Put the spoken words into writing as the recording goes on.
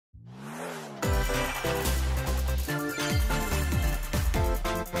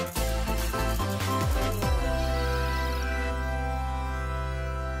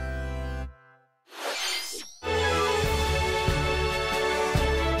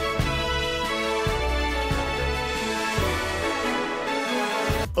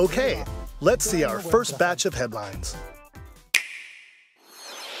Okay, let's see our first batch of headlines.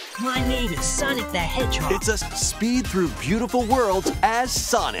 My name is Sonic the Hedgehog. It's a speed through beautiful worlds as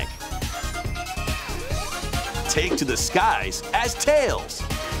Sonic. Take to the skies as Tails.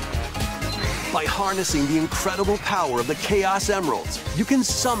 By harnessing the incredible power of the Chaos Emeralds, you can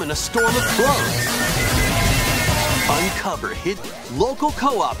summon a storm of clones. Uncover hidden. Local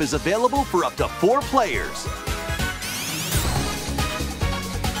co-op is available for up to 4 players.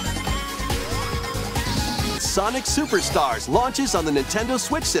 Sonic Superstars launches on the Nintendo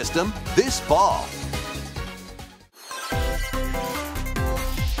Switch system this fall.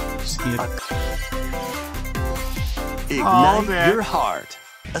 Ignite your heart.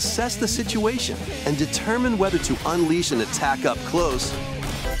 Assess the situation and determine whether to unleash an attack up close.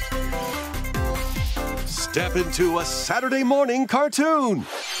 Step into a Saturday morning cartoon.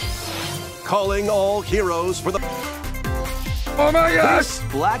 Calling all heroes for the... Oh my gosh! This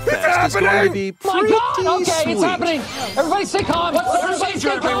Splatfest is going to be pretty Okay, sweet. it's happening! Everybody stay calm! What's the procedure,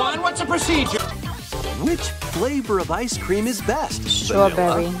 everyone? What's the procedure? Which flavor of ice cream is best?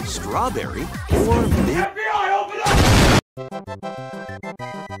 Strawberry. Vanilla, strawberry, or mint? FBI, open up!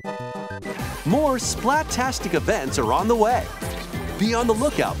 More Splattastic events are on the way. Be on the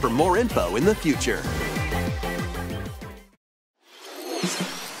lookout for more info in the future.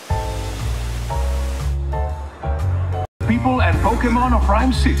 People and Pokemon of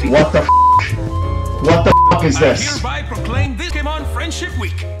Rhyme City. What the f***? What the f*** is this? I hereby proclaim this Pokemon Friendship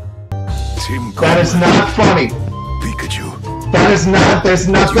Week. Team That is not funny. Pikachu. That is not, there's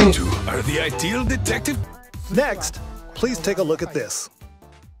nothing. You two are the ideal detective. Next, please take a look at this.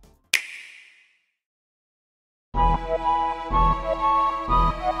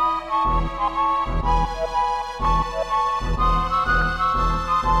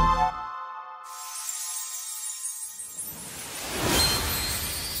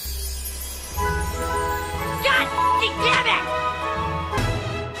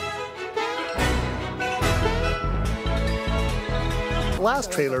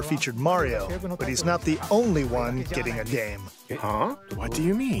 Last trailer featured Mario, but he's not the only one getting a game. Huh? What do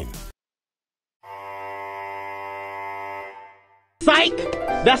you mean? Psych!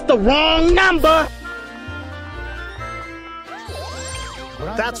 That's the wrong number!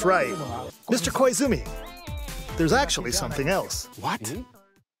 That's right, Mr. Koizumi. There's actually something else. What?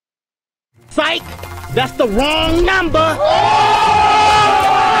 Psych! That's the wrong number!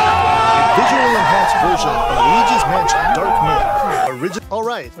 Visually enhanced version of Luigi's Mansion Dark Moon. All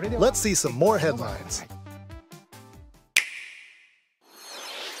right, let's see some more headlines.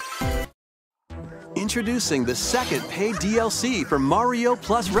 Introducing the second paid DLC for Mario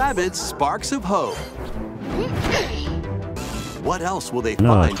plus Rabbids Sparks of Hope. What else will they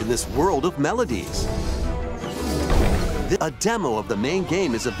find in this world of melodies? A demo of the main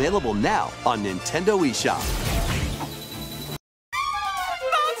game is available now on Nintendo eShop.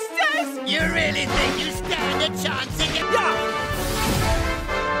 Monsters! You really think you stand a chance against...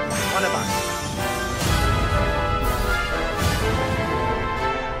 One of us.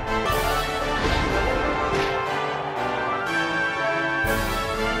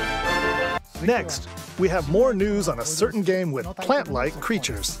 Next, we have more news on a certain game with plant-like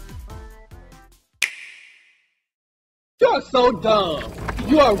creatures. You're so dumb!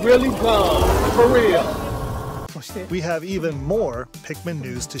 You are really dumb! For real! We have even more Pikmin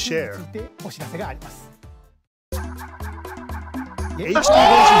news to share. HD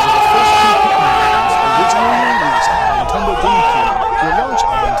versions of the first two Pikmin games, originally released on Nintendo GameCube, will launch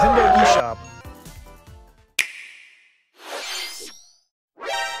on Nintendo eShop.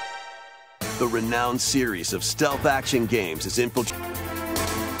 The renowned series of stealth action games is infiltrating.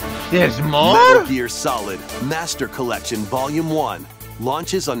 There's more? Metal Gear Solid Master Collection Volume 1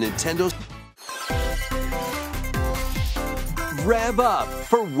 launches on Nintendo's. Rev up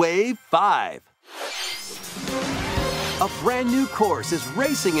for Wave 5. A brand new course is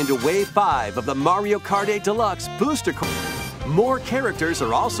racing into Wave 5 of the Mario Kart 8 Deluxe Booster Course. More characters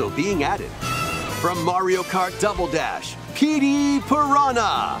are also being added. From Mario Kart Double Dash, PD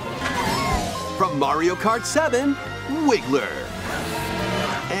Piranha. From Mario Kart 7, Wiggler.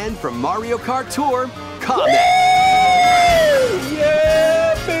 And from Mario Kart Tour, Comet.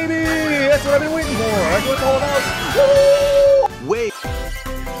 Yeah, baby! That's what I've been waiting for! That's what's all about! Wait.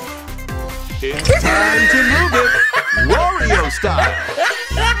 It's time to move it! Wario style!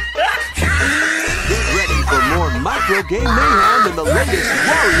 Get ready for more micro game mayhem in the latest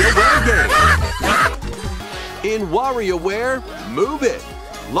WarioWare game! In WarioWare, Move It!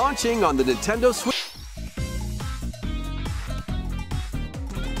 Launching on the Nintendo Switch.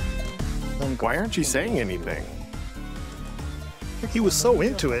 Why aren't you saying anything? He was so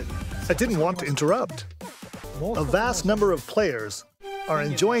into it, I didn't want to interrupt. A vast number of players are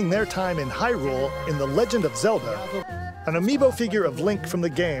enjoying their time in Hyrule in The Legend of Zelda. An amiibo figure of Link from the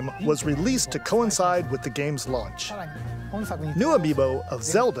game was released to coincide with the game's launch. New amiibo of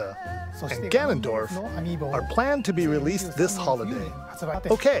Zelda and Ganondorf are planned to be released this holiday.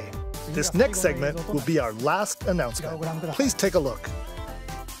 Okay, this next segment will be our last announcement. Please take a look.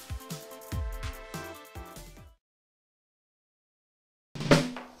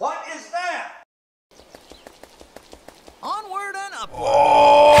 What is that? Onward and up.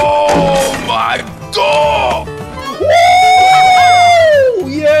 Oh my god! Woo!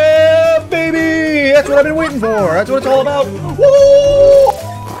 Yeah, baby! That's what I've been waiting for. That's what it's all about. Woo!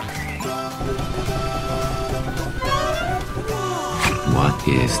 What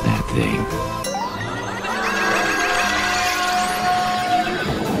is that thing?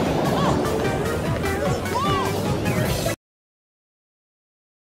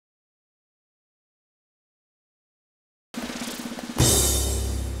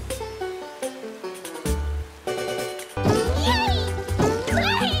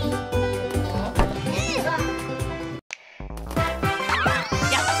 Yay!